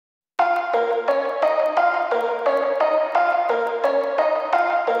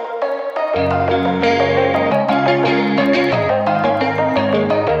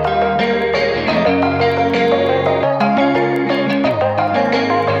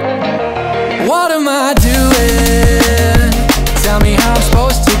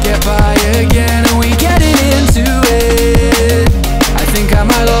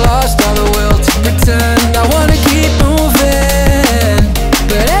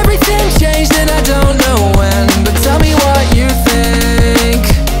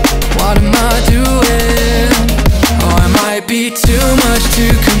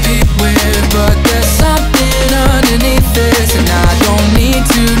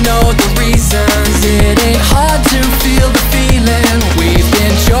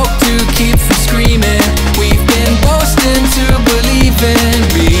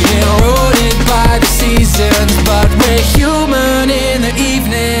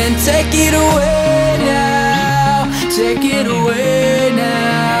Take it away now, take it away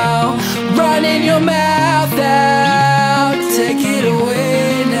now. Running your mouth out, take it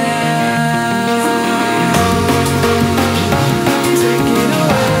away now. Take it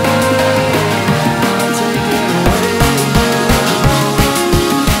away now, take it away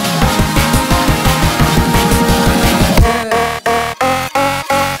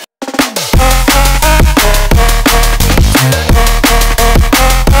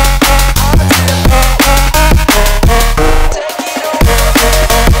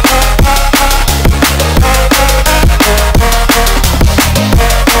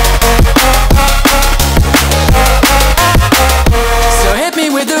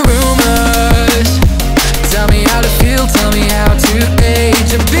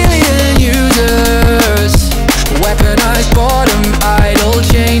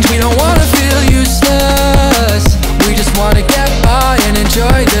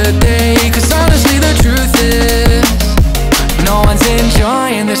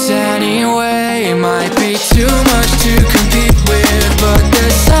anyway. It might be too much to compete with, but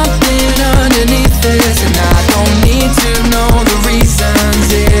there's something underneath this, and I don't need to know the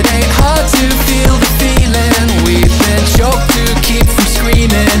reasons. It ain't hard to feel the feeling. We've been choked to keep from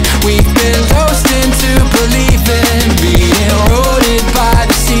screaming. We've been dosed into believing, being eroded by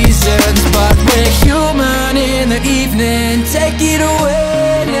the seasons, but we're human in the evening. Take it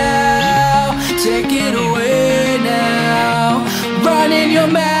away now, take it away now. Running your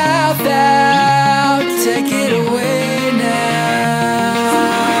mouth out, take it away now.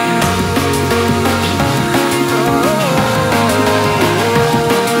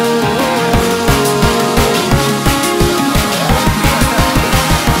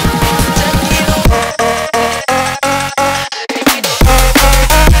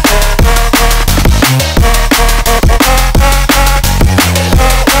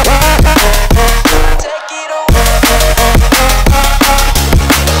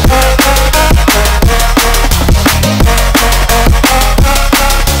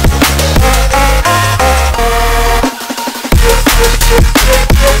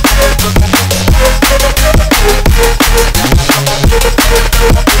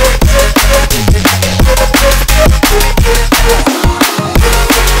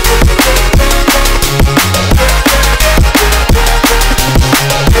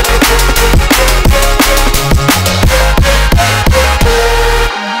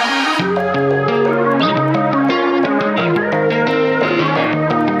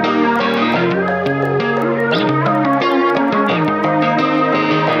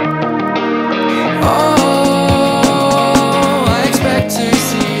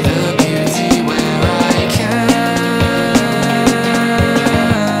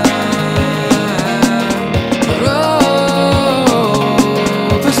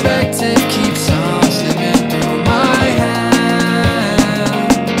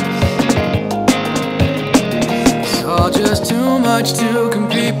 To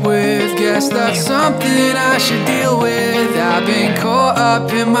compete with, guess that's something I should deal with. I've been caught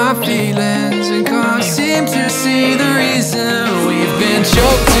up in my feelings and can't seem to see the reason. We've been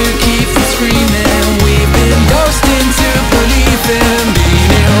choked to keep from screaming. We've been dosed into believing,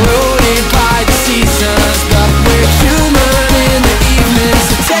 being eroded by the season.